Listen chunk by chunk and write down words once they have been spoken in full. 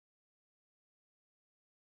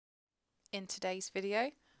In today's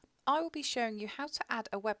video, I will be showing you how to add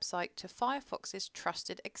a website to Firefox's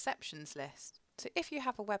trusted exceptions list. So if you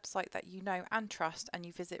have a website that you know and trust and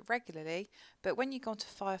you visit regularly, but when you go onto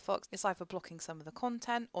Firefox it's either blocking some of the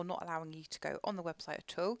content or not allowing you to go on the website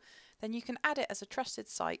at all, then you can add it as a trusted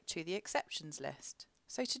site to the exceptions list.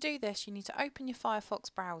 So to do this, you need to open your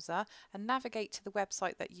Firefox browser and navigate to the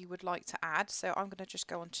website that you would like to add. So I'm going to just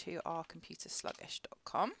go onto our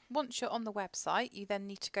computersluggish.com. Once you're on the website, you then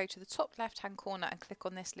need to go to the top left hand corner and click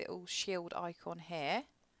on this little shield icon here.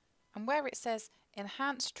 And where it says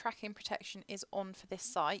enhanced tracking protection is on for this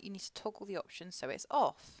site, you need to toggle the option so it's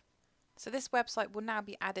off. So this website will now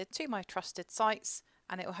be added to my trusted sites,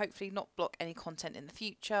 and it will hopefully not block any content in the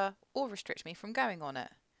future or restrict me from going on it.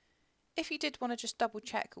 If you did want to just double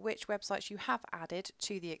check which websites you have added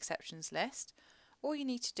to the exceptions list, all you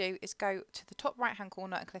need to do is go to the top right hand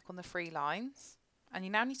corner and click on the three lines, and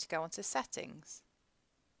you now need to go onto settings.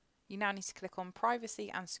 You now need to click on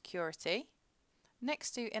privacy and security.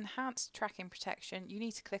 Next to enhanced tracking protection, you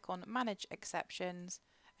need to click on manage exceptions,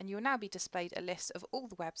 and you will now be displayed a list of all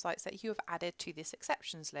the websites that you have added to this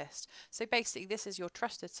exceptions list. So basically this is your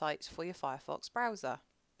trusted sites for your Firefox browser.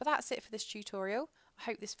 But that's it for this tutorial. I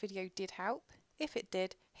hope this video did help. If it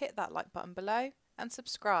did, hit that like button below and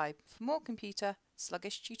subscribe for more computer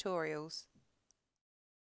sluggish tutorials.